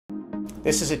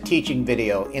This is a teaching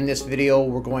video. In this video,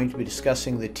 we're going to be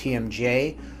discussing the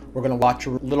TMJ. We're going to watch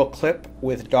a little clip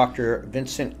with Dr.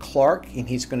 Vincent Clark, and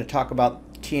he's going to talk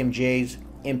about TMJ's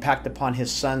impact upon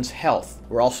his son's health.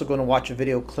 We're also going to watch a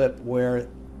video clip where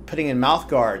putting in mouth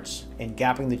guards and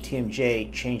gapping the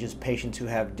TMJ changes patients who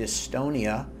have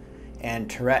dystonia and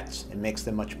Tourette's and makes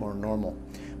them much more normal.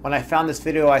 When I found this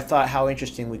video, I thought how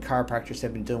interesting. We chiropractors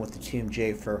have been dealing with the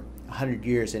TMJ for 100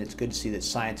 years, and it's good to see that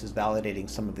science is validating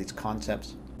some of these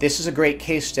concepts. This is a great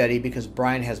case study because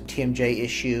Bryan has a TMJ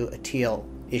issue, a TL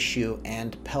issue,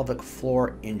 and pelvic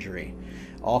floor injury,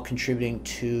 all contributing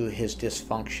to his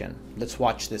dysfunction. Let's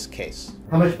watch this case.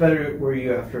 How much better were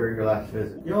you after your last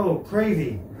visit? Yo,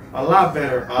 crazy. A lot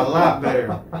better. A lot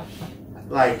better.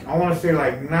 Like, I want to say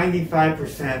like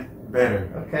 95% better.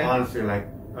 Okay. Honestly, like,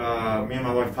 me and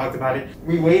my wife talked about it.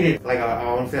 We waited like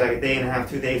I want to say like a day and a half,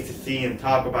 2 days to see and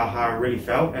talk about how I really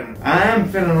felt, and I am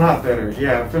feeling a lot better.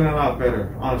 Yeah, I'm feeling a lot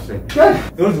better, honestly. Good.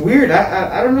 It was weird.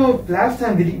 I don't know. Last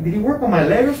time did he work on my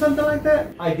leg or something like that?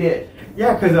 I did.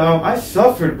 Yeah, cause I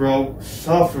suffered, bro,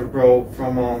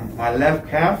 from my left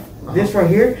calf. This right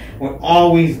here would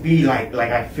always be like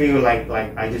I feel like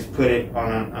I just put it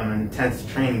on an intense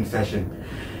training session.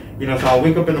 You know, so I'll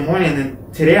wake up in the morning, and then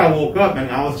today I woke up and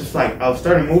I was just like, I was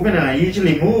starting moving, and I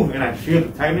usually move and I feel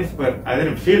the tightness, but I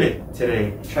didn't feel it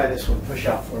today. Try this one. Push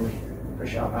out for me.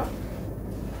 Push out.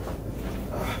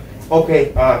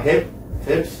 Okay,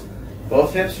 hips.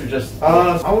 Both hips or just?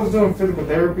 I was doing physical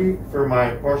therapy for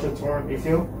my partial torn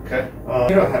ACL. Okay.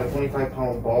 You know, I had a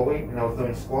 25-pound ball weight, and I was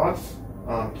doing squats,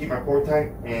 keep my core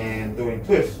tight, and doing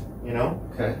twists. You know.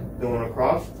 Okay. Doing a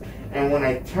cross. And when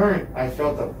I turned, I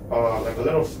felt like a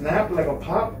little snap, like a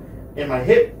pop in my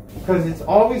hip, because it's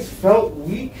always felt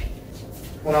weak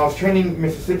when I was training in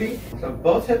Mississippi. So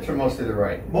both hips or mostly the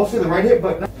right? Mostly the right hip,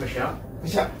 but... Push out.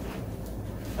 Push out.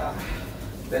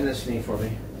 Bend this knee for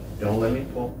me. Don't let me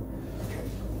pull.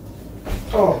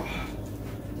 Oh.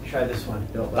 Try this one.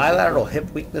 Bilateral hip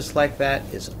weakness like that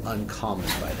is uncommon,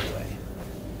 by the way.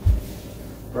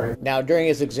 Right. Now, during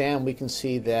his exam, we can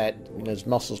see that his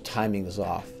muscles timing is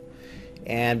off.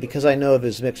 And because I know of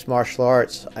his mixed martial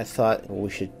arts, I thought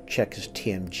we should check his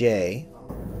TMJ.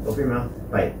 Open your mouth.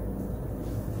 Right.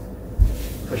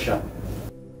 Push up.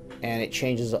 And it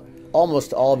changes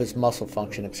almost all of his muscle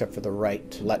function except for the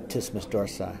right latissimus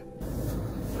dorsi.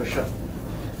 Push up.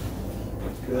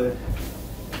 Good.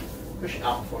 Push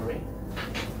out for me.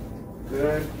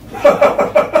 Good.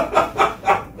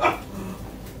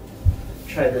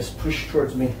 Try this. Push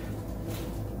towards me.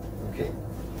 Okay.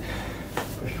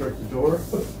 Push towards the door.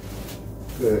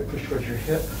 Good. Push towards your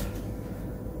hip.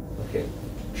 Okay.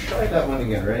 Try that one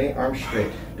again. Ready? Arms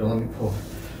straight. Don't let me pull.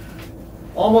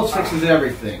 Almost fixes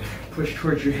everything. Push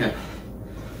towards your hip.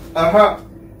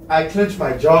 I clench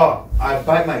my jaw. I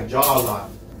bite my jaw a lot.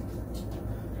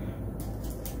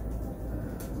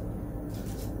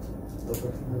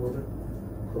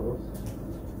 Close.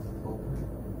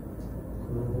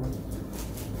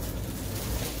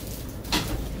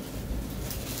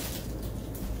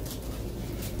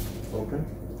 Open.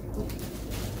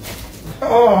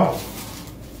 Oh!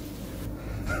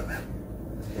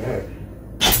 Good.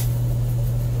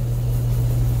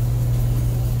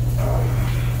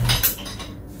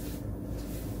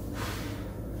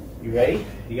 You ready?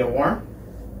 You get warm?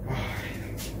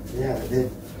 Yeah, I did.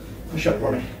 Push up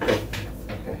for me. Good.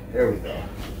 Okay, there we go.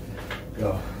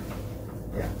 Go.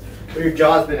 Yeah. So your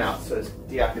jaw's been out, so it's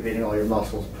deactivating all your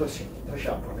muscles. Push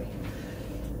up for me.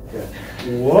 Good.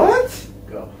 What?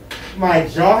 Go. My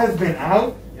jaw has been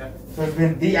out? Yep. So it's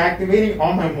been deactivating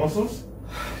all my muscles?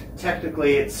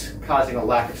 Technically, it's causing a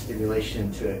lack of stimulation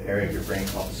to an area of your brain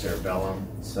called the cerebellum.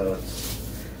 So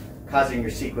it's causing your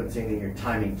sequencing and your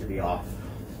timing to be off.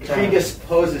 It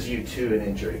predisposes you to an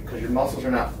injury because your muscles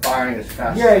are not firing as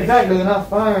fast. Yeah, exactly. They're not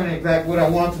firing exactly what I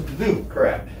want them to do.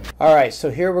 Correct. All right, so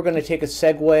here we're going to take a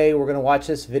segue. We're going to watch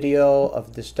this video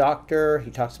of this doctor.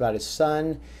 He talks about his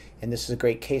son, and this is a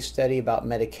great case study about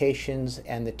medications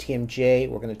and the TMJ.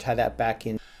 We're going to tie that back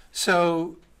in.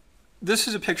 So this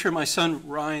is a picture of my son,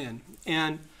 Ryan.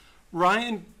 And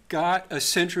Ryan got a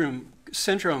syndrome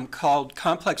called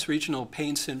complex regional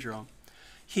pain syndrome.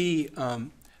 He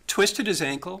twisted his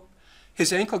ankle.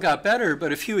 His ankle got better,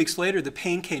 but a few weeks later, the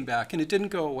pain came back, and it didn't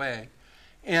go away.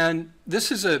 And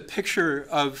this is a picture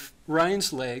of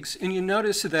Ryan's legs, and you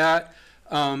notice that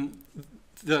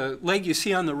the leg you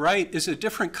see on the right is a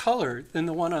different color than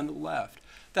the one on the left.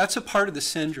 That's a part of the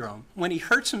syndrome. When he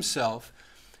hurts himself,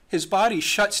 his body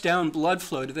shuts down blood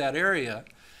flow to that area.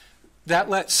 That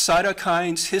lets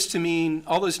cytokines, histamine,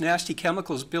 all those nasty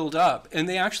chemicals build up, and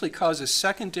they actually cause a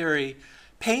secondary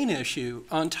pain issue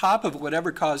on top of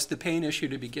whatever caused the pain issue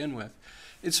to begin with.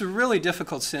 It's a really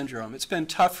difficult syndrome. It's been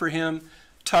tough for him,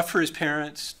 tough for his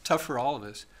parents, tough for all of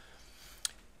us.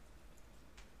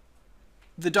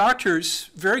 The doctors,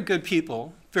 very good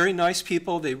people, very nice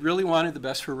people, they really wanted the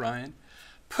best for Ryan,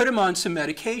 put him on some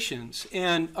medications.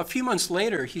 And a few months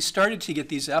later, he started to get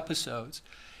these episodes.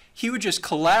 He would just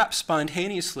collapse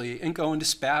spontaneously and go into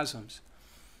spasms.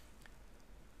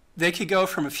 They could go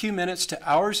from a few minutes to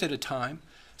hours at a time.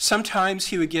 Sometimes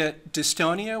he would get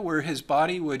dystonia, where his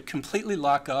body would completely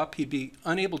lock up. He'd be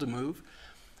unable to move.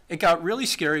 It got really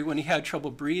scary when he had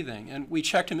trouble breathing, and we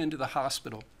checked him into the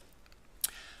hospital.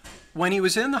 When he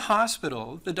was in the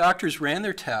hospital, the doctors ran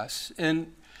their tests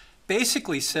and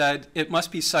basically said it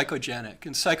must be psychogenic.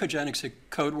 And psychogenic's a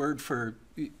code word for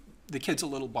the kid's a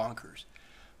little bonkers.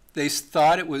 They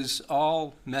thought it was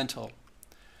all mental.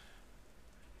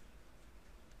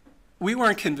 We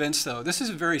weren't convinced, though. This is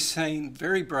a very sane,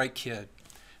 very bright kid.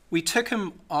 We took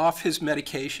him off his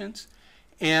medications,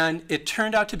 and it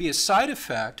turned out to be a side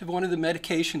effect of one of the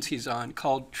medications he's on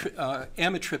called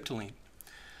amitriptyline.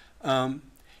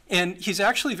 And he's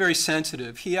actually very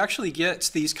sensitive. He actually gets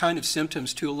these kind of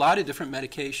symptoms to a lot of different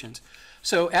medications.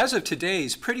 So as of today,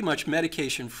 he's pretty much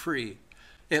medication-free,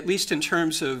 at least in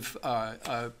terms of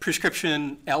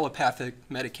prescription allopathic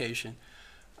medication.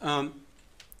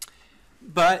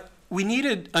 But we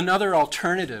needed another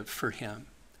alternative for him.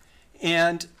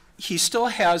 And he still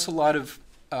has a lot of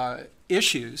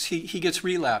issues. He gets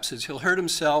relapses. He'll hurt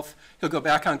himself. He'll go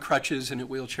back on crutches in a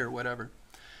wheelchair, whatever.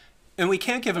 And we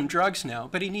can't give him drugs now,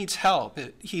 but he needs help.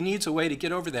 He needs a way to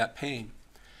get over that pain.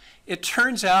 It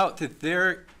turns out that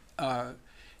there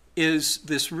is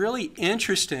this really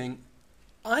interesting,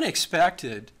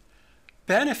 unexpected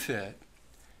benefit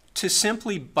to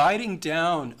simply biting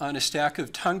down on a stack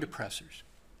of tongue depressors.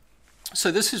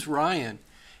 So this is Ryan,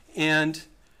 and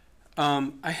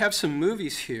I have some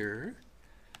movies here.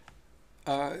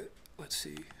 Let's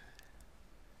see.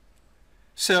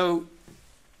 So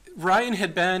Ryan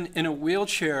had been in a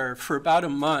wheelchair for about a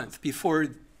month before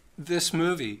this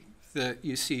movie that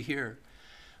you see here.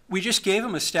 We just gave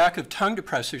him a stack of tongue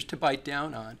depressors to bite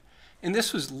down on, and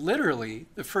this was literally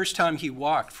the first time he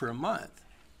walked for a month.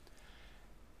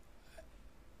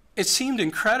 It seemed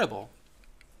incredible,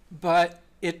 but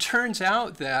it turns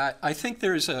out that I think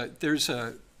there's a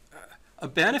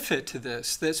benefit to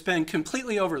this that's been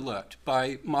completely overlooked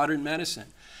by modern medicine.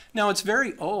 Now, it's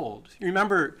very old. You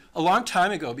remember, a long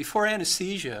time ago, before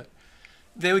anesthesia,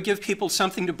 they would give people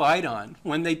something to bite on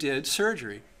when they did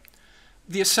surgery.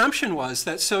 The assumption was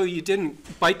that so you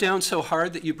didn't bite down so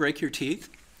hard that you break your teeth.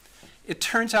 It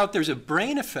turns out there's a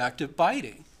brain effect of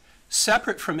biting,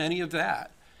 separate from any of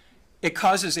that. It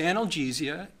causes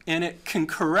analgesia, and it can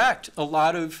correct a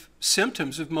lot of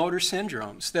symptoms of motor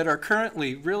syndromes that are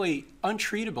currently really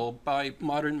untreatable by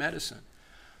modern medicine.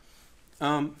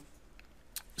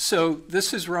 So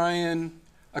this is Ryan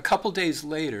a couple days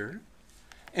later,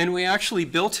 and we actually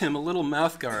built him a little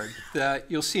mouth guard that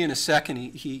you'll see in a second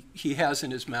he has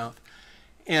in his mouth.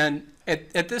 And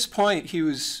at this point, he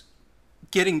was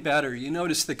getting better. You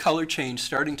notice the color change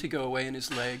starting to go away in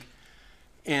his leg.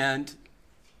 And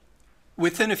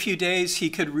within a few days,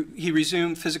 he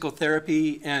resumed physical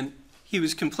therapy, and he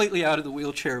was completely out of the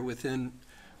wheelchair within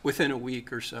a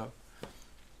week or so.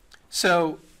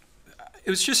 So it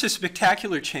was just a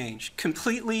spectacular change,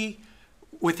 completely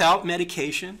without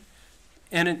medication,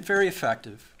 and very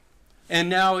effective. And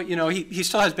now, you know, he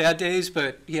still has bad days,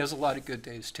 but he has a lot of good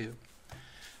days too.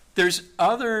 There's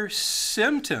other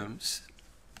symptoms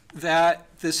that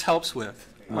this helps with.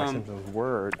 My symptoms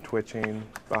were twitching,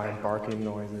 barking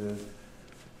noises.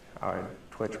 I would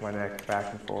twitch my neck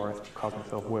back and forth, cause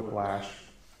myself whiplash.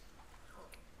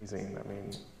 I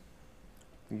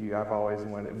mean, I've always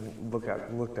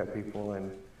looked at people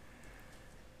and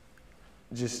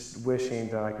just wishing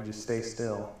that I could just stay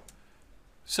still.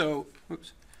 So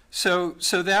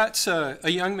that's a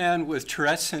young man with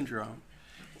Tourette's syndrome.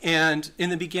 And in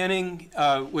the beginning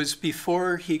was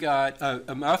before he got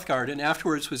a mouth guard, and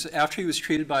afterwards was after he was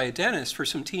treated by a dentist for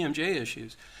some TMJ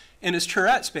issues. And his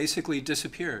Tourette's basically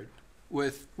disappeared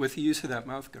with the use of that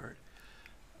mouth guard.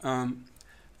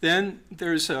 Then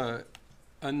there's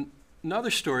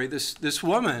another story. This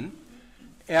woman,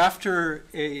 after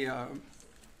a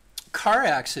car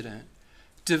accident,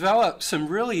 developed some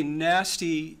really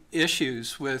nasty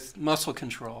issues with muscle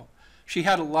control. She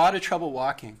had a lot of trouble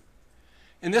walking.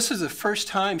 And this was the first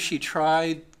time she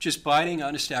tried just biting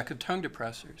on a stack of tongue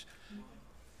depressors.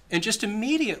 And just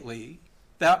immediately,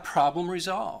 that problem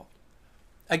resolved.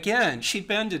 Again, she'd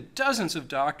been to dozens of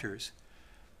doctors.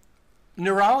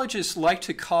 Neurologists like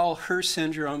to call her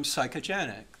syndrome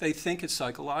psychogenic. They think it's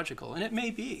psychological, and it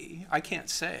may be. I can't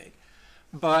say.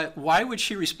 But why would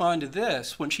she respond to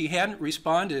this when she hadn't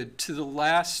responded to the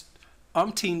last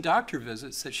umpteen doctor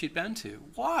visits that she'd been to?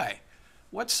 Why?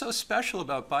 What's so special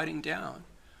about biting down?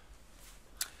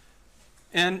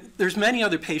 And there's many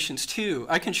other patients too.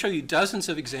 I can show you dozens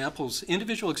of examples,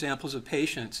 individual examples of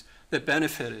patients that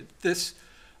benefited. This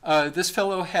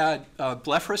fellow had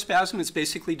blepharospasm. It's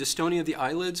basically dystonia of the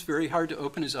eyelids, very hard to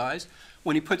open his eyes.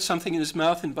 When he puts something in his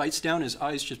mouth and bites down, his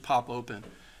eyes just pop open.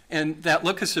 And that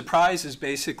look of surprise is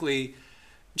basically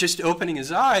just opening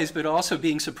his eyes, but also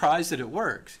being surprised that it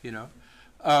works, you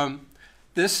know.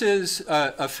 This is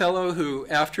a fellow who,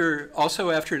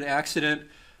 also after an accident,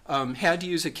 had to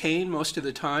use a cane most of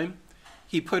the time.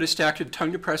 He put a stack of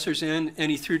tongue depressors in, and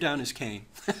he threw down his cane.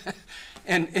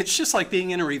 And it's just like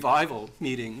being in a revival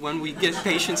meeting when we get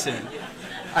patients in.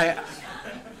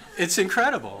 It's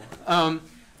incredible.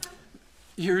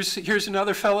 Here's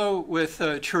another fellow with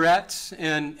Tourette's,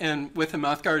 and with a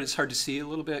mouth guard. It's hard to see a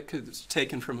little bit because it's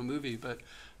taken from a movie, but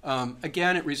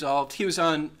again, it resolved. He was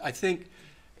on, I think,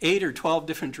 8 or 12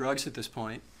 different drugs at this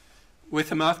point.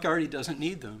 With a mouth guard, he doesn't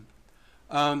need them.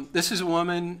 This is a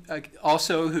woman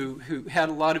also who had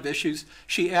a lot of issues.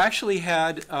 She actually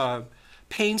had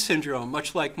pain syndrome,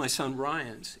 much like my son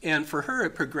Ryan's. And for her,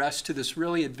 it progressed to this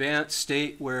really advanced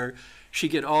state where she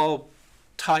get all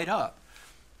tied up.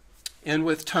 And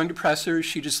with tongue depressors,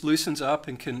 she just loosens up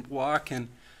and can walk and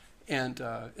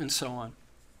so on.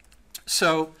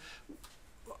 So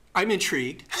I'm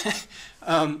intrigued.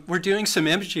 We're doing some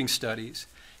imaging studies.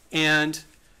 And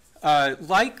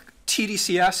like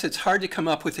tDCS, it's hard to come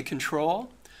up with a control.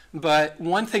 But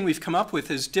one thing we've come up with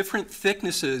is different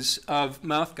thicknesses of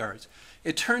mouth guards.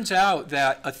 It turns out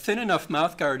that a thin enough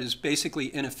mouth guard is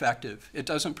basically ineffective. It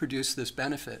doesn't produce this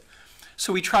benefit.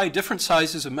 So we try different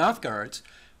sizes of mouth guards.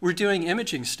 We're doing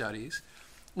imaging studies.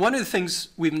 One of the things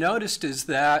we've noticed is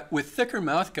that with thicker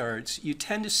mouth guards, you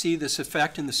tend to see this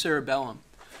effect in the cerebellum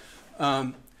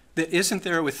that isn't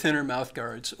there with thinner mouth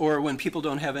guards or when people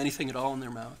don't have anything at all in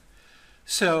their mouth.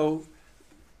 So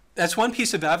that's one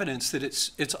piece of evidence that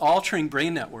it's altering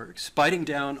brain networks. Biting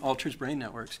down alters brain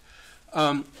networks.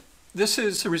 This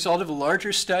is the result of a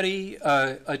larger study,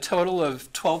 a total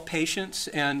of 12 patients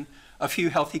and a few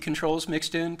healthy controls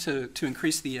mixed in to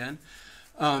increase the N.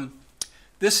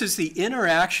 This is the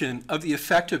interaction of the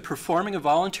effect of performing a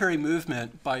voluntary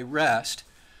movement by rest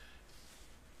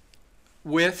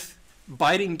with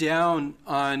biting down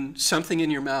on something in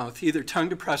your mouth, either tongue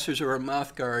depressors or a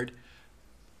mouth guard,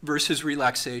 versus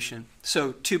relaxation.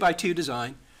 So 2x2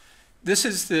 design. This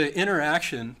is the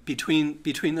interaction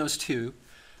between those two,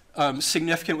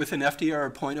 significant with an FDR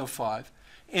of 0.05.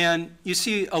 And you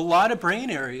see a lot of brain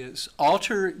areas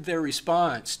alter their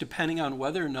response depending on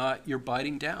whether or not you're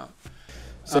biting down.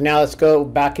 So now let's go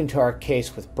back into our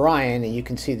case with Bryan, and you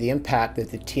can see the impact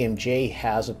that the TMJ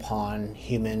has upon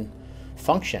human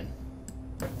function.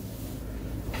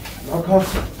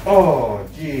 Oh,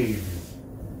 geez.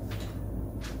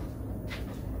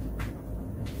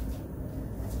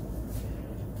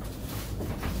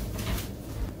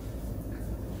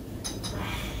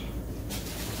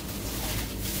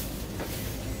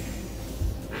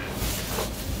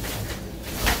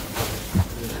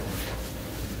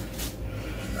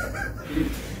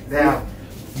 Now,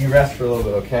 you rest for a little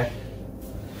bit, okay?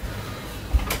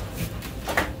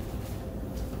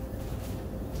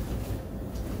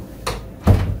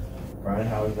 Bryan,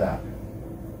 how was that?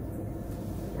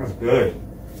 That's good.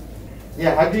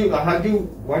 Yeah, why do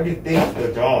you think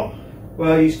the jaw?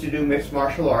 Well, I used to do mixed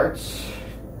martial arts.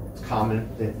 It's common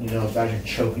that, you know, guys are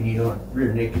choking, you know,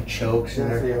 rear naked chokes. And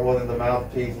so you're holding the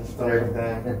mouthpiece and stuff like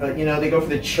that. But, you know, they go for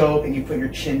the choke and you put your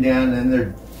chin down and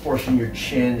they're forcing your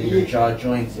chin and your jaw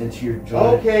joints into your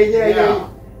joint. Okay,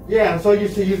 yeah. I'm so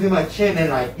used to using my chin and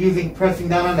like pressing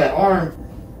down on that arm.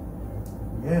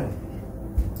 Yeah.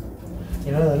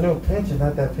 You know, that little pinch is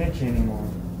not that pinchy anymore.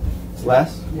 It's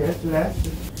less? Yeah, it's less.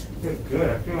 It's good.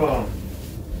 I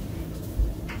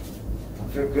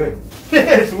feel good.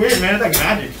 It's weird, man. It's like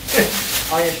magic.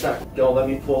 On your side. Don't let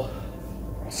me pull.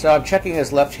 So I'm checking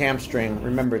his left hamstring.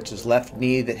 Remember, it's his left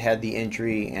knee that had the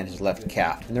injury and his left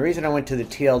calf. And the reason I went to the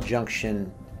TL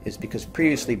junction is because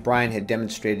previously Bryan had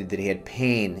demonstrated that he had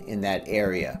pain in that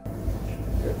area.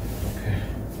 Okay.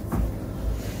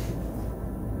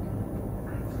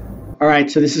 All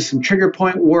right, so this is some trigger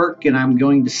point work, and I'm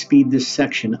going to speed this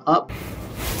section up.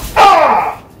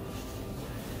 Ah!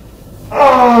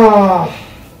 Ah!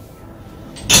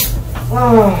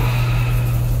 Ah!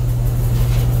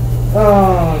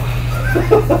 Oh.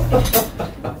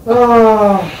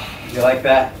 Oh. You like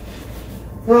that?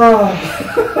 Yeah,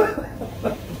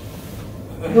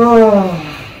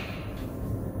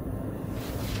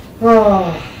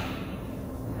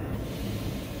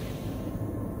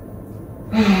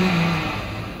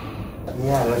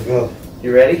 let's go.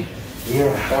 You ready?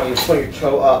 Yeah. I want you to put your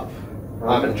toe up.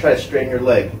 I'm going to try to straighten your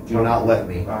leg. Do not let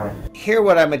me. All right. Here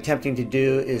what I'm attempting to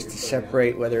do is to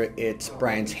separate whether it's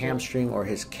Bryan's hamstring or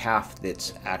his calf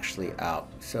that's actually out.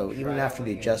 So even after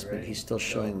the adjustment, he's still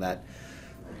showing that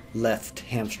left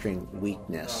hamstring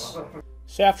weakness.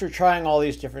 So after trying all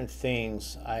these different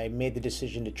things, I made the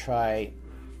decision to try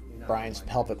Bryan's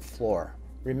pelvic floor.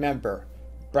 Remember,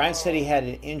 Bryan said he had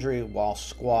an injury while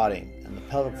squatting, and the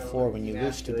pelvic floor, when you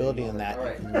lose stability in that,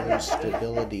 you can lose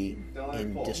stability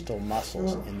in distal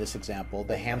muscles, in this example,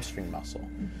 the hamstring muscle.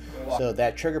 So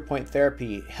that trigger point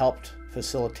therapy helped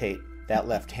facilitate that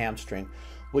left hamstring,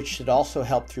 which should also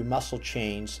help through muscle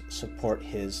chains support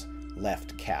his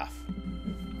left calf.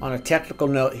 On a technical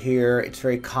note here, it's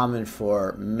very common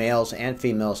for males and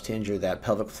females to injure that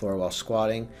pelvic floor while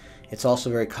squatting. It's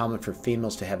also very common for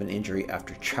females to have an injury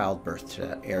after childbirth to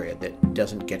that area that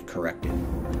doesn't get corrected.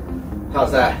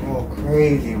 How's that? Oh,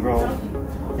 crazy, bro.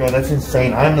 Yo, that's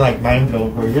insane. I'm like mind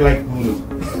blown, bro. You're like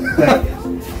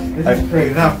Hulu. This is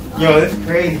crazy. Now, yo, this is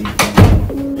crazy.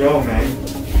 Yo, man.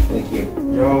 Thank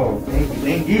you. Yo, thank you.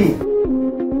 Thank you.